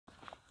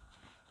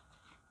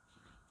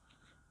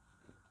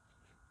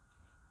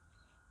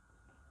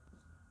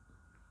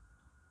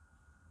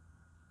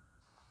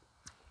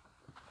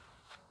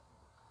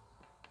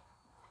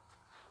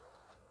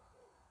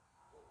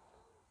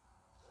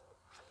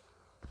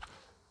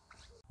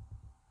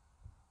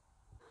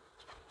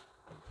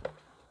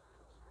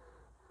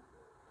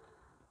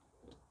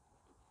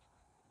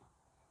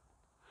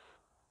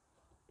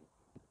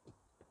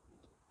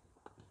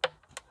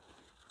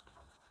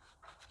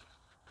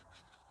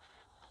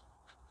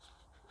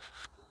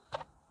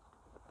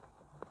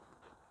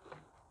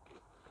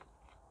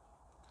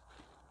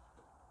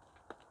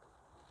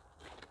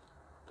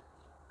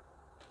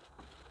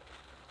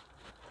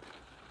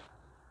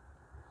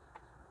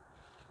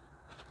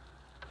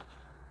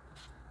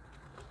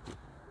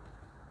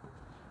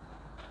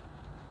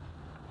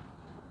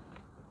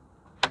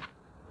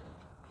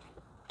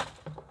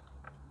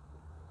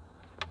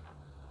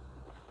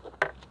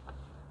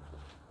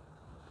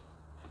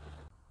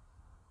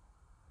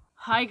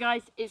Hi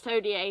guys, it's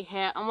OdA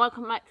here and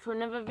welcome back to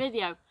another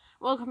video.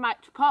 Welcome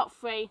back to part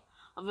 3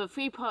 of a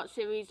 3-part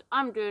series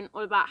I'm doing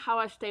all about how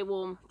I stay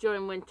warm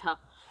during winter.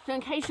 So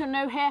in case you're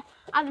new here,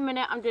 at the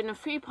minute I'm doing a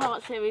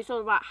 3-part series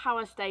all about how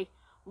I stay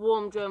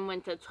warm during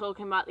winter,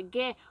 talking about the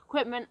gear,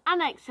 equipment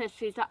and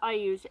accessories that I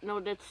use in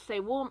order to stay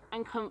warm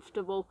and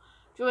comfortable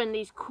during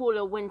these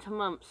cooler winter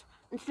months.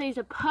 And today's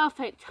a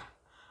perfect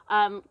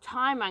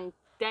time and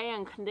day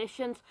and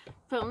conditions to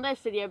film this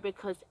video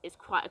because it's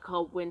quite a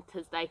cold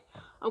winter's day.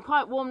 I'm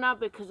quite warm now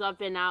because I've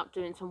been out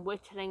doing some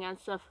whittling and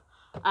stuff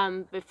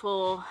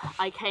before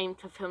I came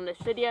to film this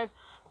video,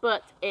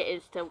 but it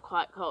is still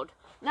quite cold.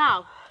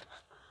 Now,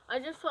 I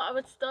just thought I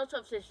would start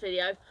off this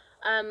video.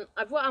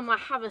 I brought out my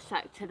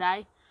haversack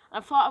today. I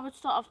thought I would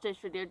start off this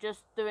video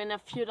just doing a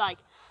few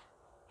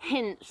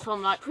hints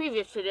from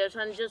previous videos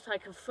and just a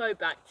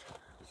throwback.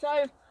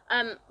 So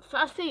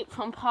firstly,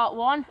 from part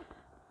 1,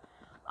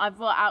 I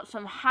brought out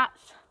some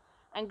hats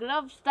and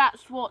gloves.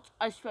 That's what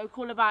I spoke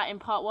all about in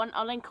part 1.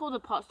 I'll link all the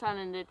parts down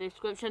in the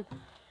description.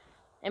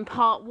 In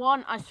part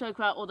 1, I spoke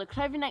about all the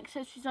clothing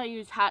accessories I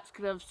use: hats,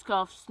 gloves,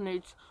 scarves,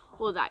 snoods,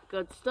 all that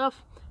good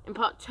stuff. In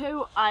part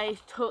 2, I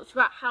talked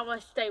about how I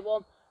stay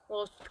warm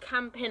whilst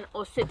camping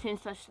or sitting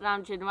 /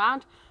 lounging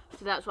around.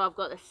 So that's why I've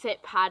got the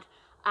sit pad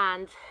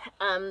and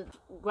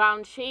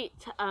ground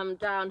sheet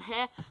down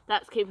here.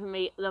 That's keeping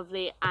me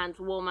lovely and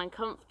warm and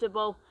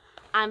comfortable.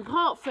 And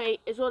part 3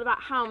 is all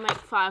about how I make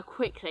fire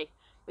quickly,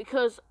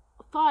 because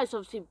fire is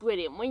obviously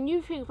brilliant. When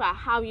you think about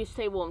how you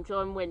stay warm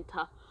during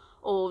winter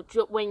or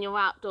when you're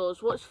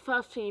outdoors, what's the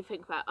first thing you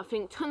think about? I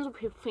think tons of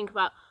people think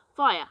about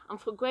fire, and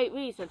for great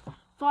reason.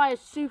 Fire is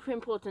super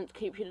important to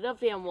keep you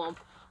lovely and warm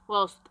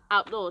whilst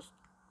outdoors.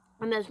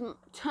 And there's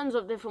tons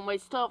of different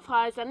ways to start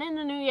fires, and in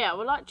the new year I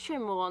would like to show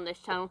more on this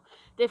channel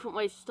different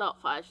ways to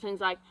start fires. Things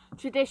like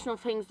traditional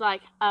things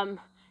like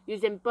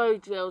using bow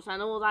drills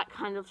and all that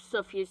kind of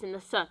stuff using the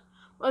sun.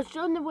 Whereas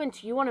during the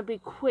winter, you want to be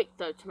quick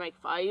though to make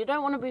fire. You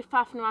don't want to be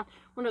faffing around,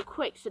 you want to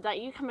quick so that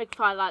you can make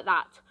fire like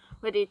that,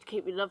 ready to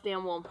keep you lovely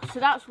and warm. So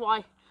that's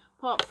why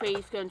part 3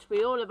 is going to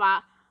be all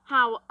about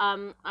how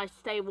I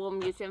stay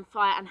warm using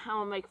fire and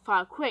how I make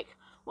fire quick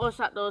whilst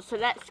outdoors. So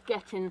let's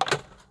get into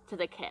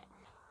the kit.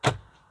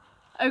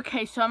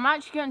 Okay, so I'm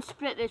actually going to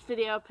split this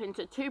video up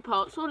into 2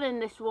 parts, all in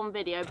this one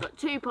video, but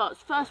 2 parts.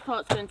 First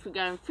part's going to be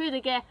going through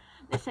the gear,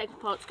 the second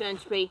part's going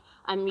to be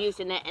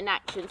using it in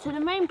action. So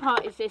the main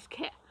part is this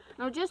kit.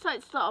 And I'd just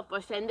like to start off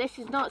by saying this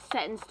is not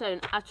set in stone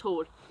at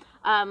all.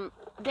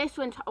 This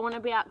winter I want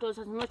to be outdoors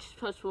as much as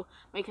possible,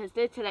 make as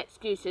little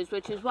excuses,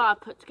 which is why I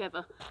put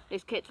together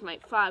this kit to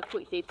make fire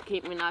quickly to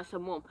keep me nice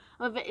and warm.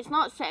 However, it's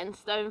not set in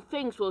stone,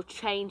 things will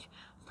change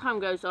as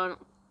time goes on,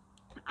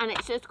 and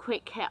it's just a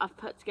quick kit I've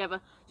put together,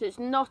 so it's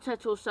not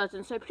at all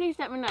certain. So please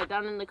let me know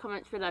down in the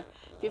comments below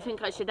if you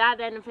think I should add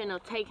anything or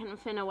take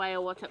anything away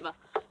or whatever.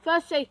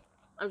 Firstly,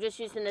 I'm just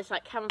using this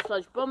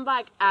camouflage bum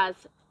bag as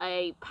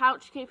a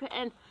pouch to keep it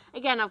in.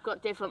 Again, I've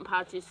got different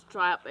pouches to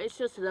try out, but it's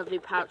just a lovely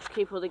pouch to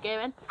keep all the gear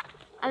in.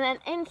 And then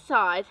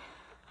inside,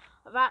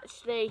 I've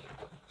actually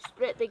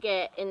split the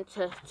gear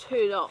into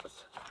 2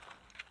 lots.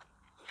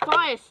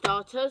 Fire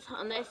starters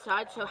on this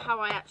side, so how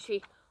I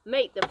actually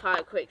make the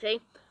fire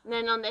quickly. And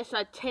then on this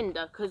side,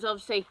 tinder, because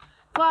obviously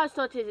fire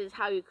starters is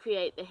how you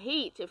create the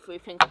heat if we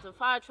think of the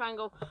fire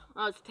triangle,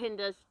 whereas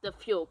tinder's the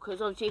fuel,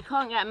 because obviously you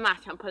can't get a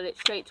match and put it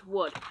straight to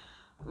wood.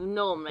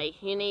 Normally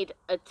you need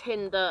a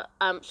tinder,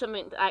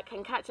 something that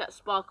can catch that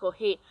spark or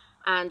heat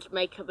and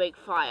make a big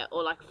fire,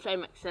 or like a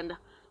flame extender.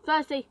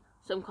 Firstly,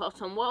 some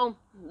cotton wool,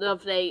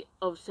 lovely,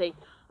 obviously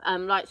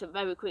lights up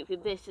very quickly.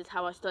 This is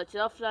how I started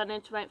off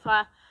learning to make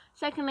fire.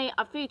 Secondly,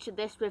 I've featured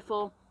this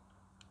before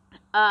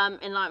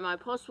in my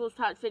possibles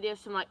pouch video,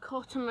 some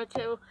cotton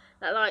material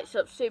that lights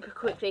up super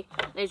quickly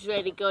and is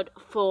really good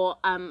for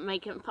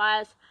making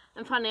fires.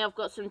 And finally, I've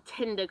got some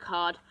tinder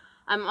card.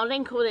 I'll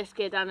link all this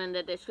gear down in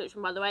the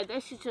description, by the way.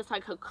 This is just a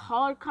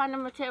card kind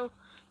of material,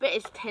 but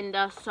it's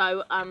tinder,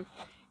 so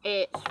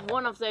it's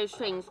one of those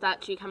things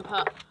that you can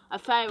put a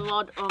ferro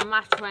rod or a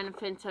match or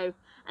anything to,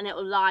 and it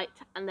will light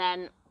and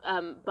then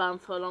burn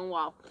for a long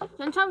while.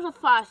 So in terms of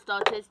fire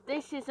starters,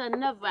 this is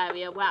another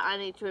area where I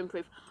need to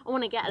improve. I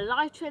want to get a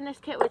lighter in this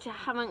kit, which I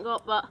haven't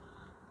got, but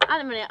at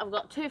the minute I've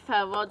got 2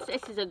 ferro rods.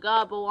 This is a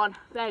Gerber one,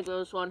 Bear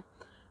Grylls one,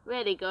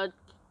 really good,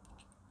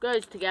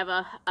 goes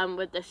together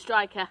with the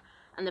striker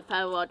and the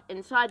ferro rod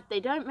inside. They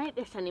don't make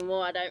this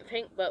anymore, I don't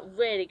think, but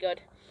really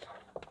good.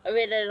 I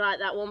really like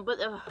that one, but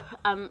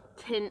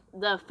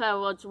the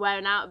ferro rod's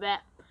wearing out a bit.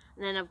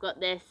 And then I've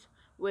got this,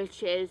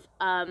 which is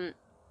a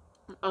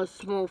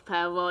small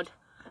ferro rod,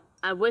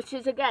 which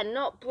is again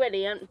not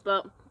brilliant,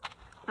 but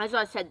as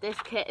I said, this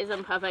kit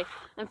isn't perfect.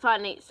 And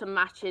finally, some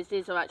matches.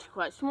 These are actually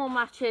quite small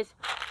matches,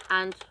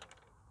 and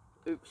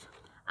oops,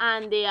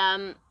 and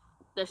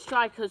the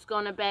striker's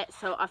gone a bit,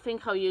 so I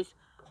think I'll use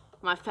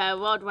my ferro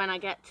rod when I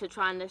get to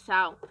trying this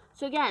out.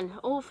 So again,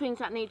 all things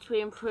that need to be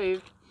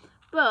improved,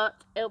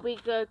 but it'll be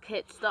a good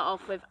kit to start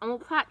off with, and we'll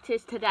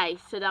practice today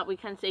so that we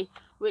can see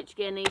which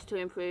gear needs to be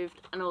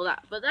improved and all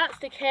that. But that's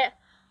the kit.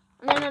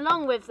 And then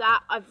along with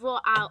that, I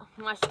brought out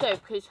my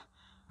stove, because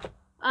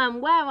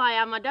where I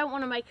am, I don't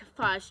want to make a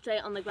fire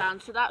straight on the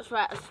ground, so that's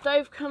where a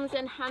stove comes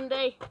in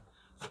handy.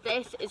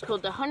 This is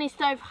called the honey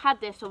stove. Had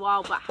this a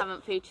while but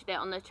haven't featured it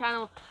on the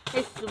channel.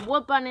 This is a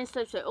wood burning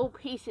stove, so it all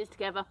pieces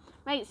together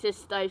makes this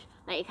stove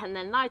that you can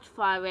then light a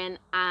fire in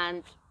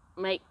and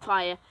make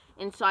fire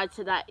inside,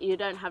 so that you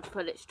don't have to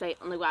put it straight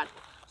on the ground.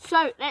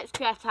 So let's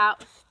get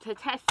out to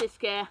test this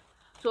gear.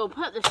 So we'll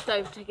put the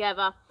stove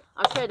together,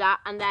 I'll show that,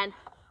 and then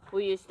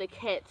we'll use the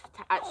kit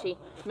to actually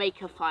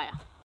make a fire.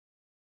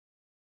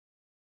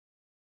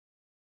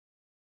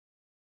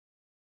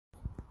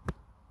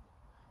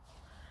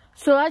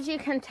 So as you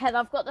can tell,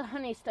 I've got the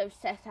honey stove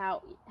set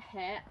out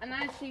here, and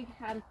as you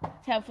can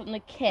tell from the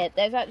kit,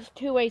 there's actually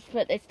two ways to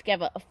put this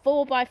together. A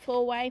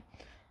 4x4 way,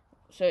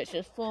 so it's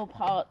just 4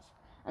 parts,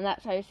 and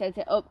that's how you set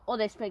it up, or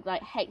this big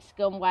like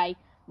hexagon way,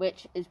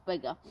 which is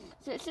bigger.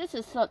 So it's just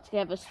a slot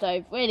together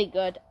stove, really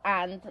good,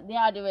 and the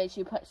idea is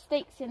you put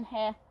sticks in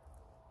here,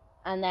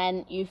 and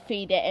then you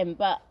feed it in.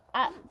 But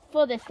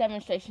for this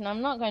demonstration,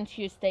 I'm not going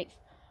to use sticks,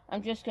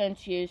 I'm just going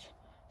to use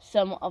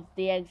some of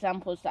the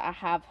examples that I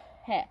have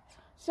here.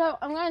 So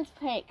I'm going to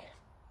pick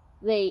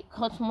the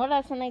cotton wool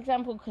as an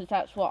example, because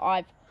that's what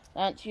I've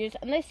learned to use.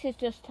 And this is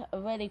just a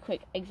really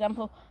quick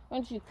example. I'm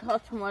going to use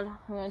cotton wool.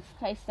 I'm going to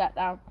place that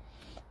down.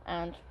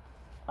 And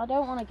I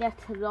don't want to get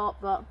a lot,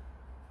 but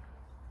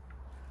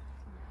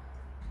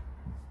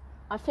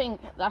I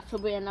think that will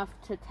be enough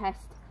to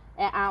test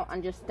it out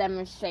and just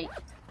demonstrate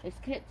this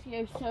kit to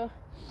you. So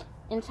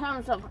in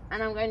terms of,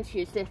 and I'm going to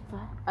use this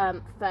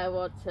fair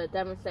rod to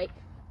demonstrate.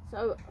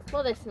 So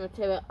for this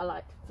material, I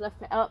like to fluff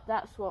it up.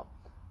 That's what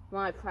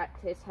my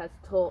practice has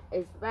taught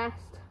is best.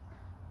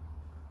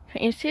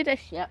 Can you see this?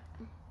 Yep.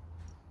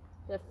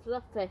 Just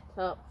fluff it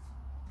up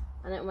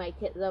and it'll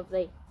make it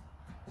lovely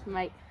to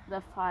make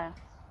the fire.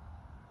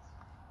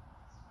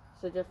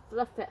 So just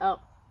fluff it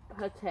up,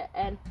 put it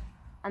in,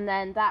 and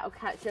then that will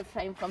catch the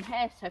flame from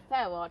here. So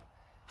fair rod,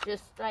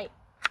 just like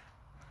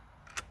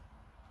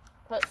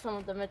put some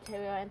of the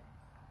material in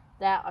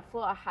there. I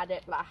thought I had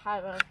it, but I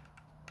haven't.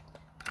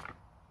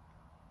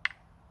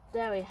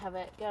 There we have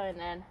it going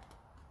in.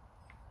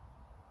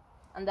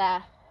 And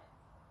there,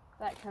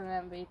 that can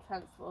then be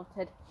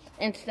transported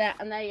into there,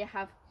 and there you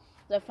have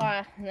the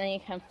fire, and then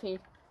you can feed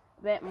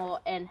a bit more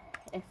in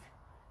if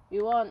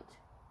you want.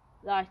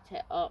 Light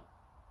it up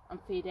and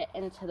feed it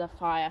into the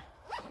fire,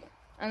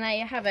 and there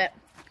you have it.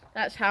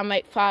 That's how I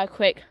make fire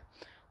quick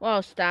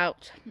whilst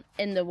out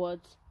in the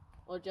woods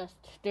or just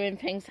doing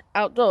things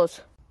outdoors.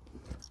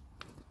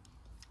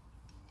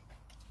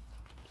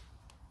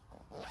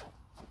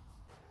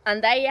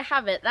 And there you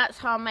have it. That's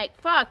how I make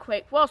fire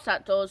quick whilst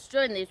outdoors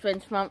during these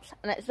winter months.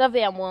 And it's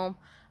lovely and warm,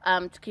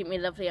 to keep me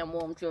lovely and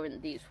warm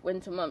during these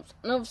winter months.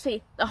 And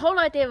obviously, the whole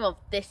idea of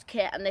this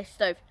kit and this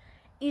stove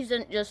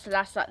isn't just to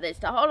last like this.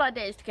 The whole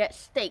idea is to get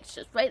sticks,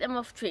 just break them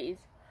off trees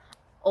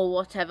or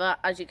whatever,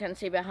 as you can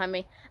see behind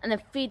me, and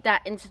then feed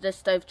that into the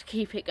stove to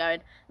keep it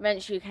going.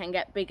 Eventually, you can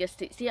get bigger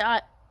sticks.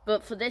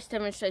 But for this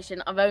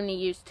demonstration, I've only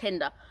used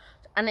tinder,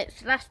 and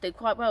it's lasted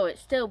quite well.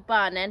 It's still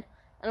burning.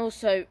 And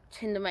also,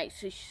 tinder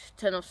makes a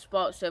ton of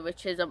sparks, so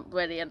which isn't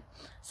brilliant.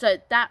 So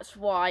that's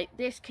why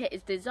this kit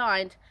is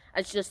designed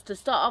as just to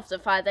start off the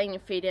fire, then you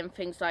feed in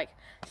things like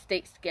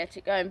sticks to get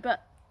it going.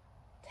 But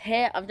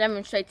here I've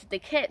demonstrated the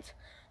kit,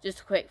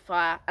 just a quick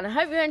fire. And I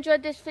hope you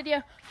enjoyed this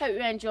video. Hope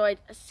you enjoyed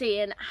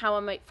seeing how I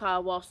make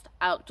fire whilst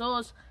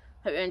outdoors.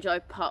 Hope you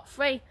enjoyed part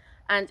 3.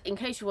 And in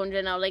case you're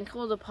wondering, I'll link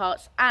all the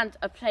parts and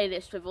a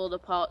playlist with all the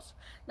parts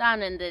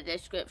down in the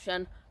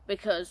description,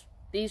 because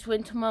these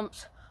winter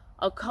months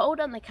are cold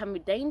and they can be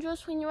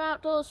dangerous when you're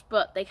outdoors,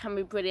 but they can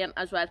be brilliant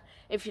as well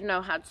if you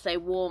know how to stay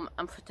warm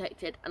and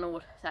protected and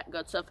all that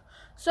good stuff.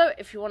 So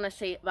if you want to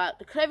see about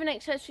the clothing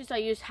accessories I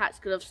use, hats,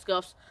 gloves,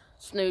 scarves,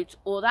 snoods,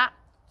 all that,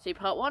 see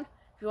part 1.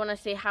 If you want to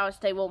see how I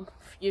stay warm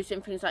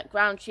using things like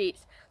ground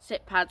sheets,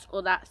 sit pads,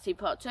 all that, see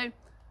part 2.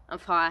 And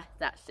fire,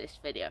 that's this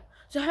video.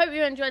 So I hope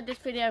you enjoyed this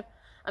video,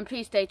 and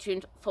please stay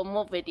tuned for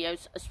more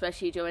videos,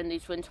 especially during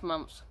these winter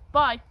months.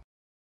 Bye!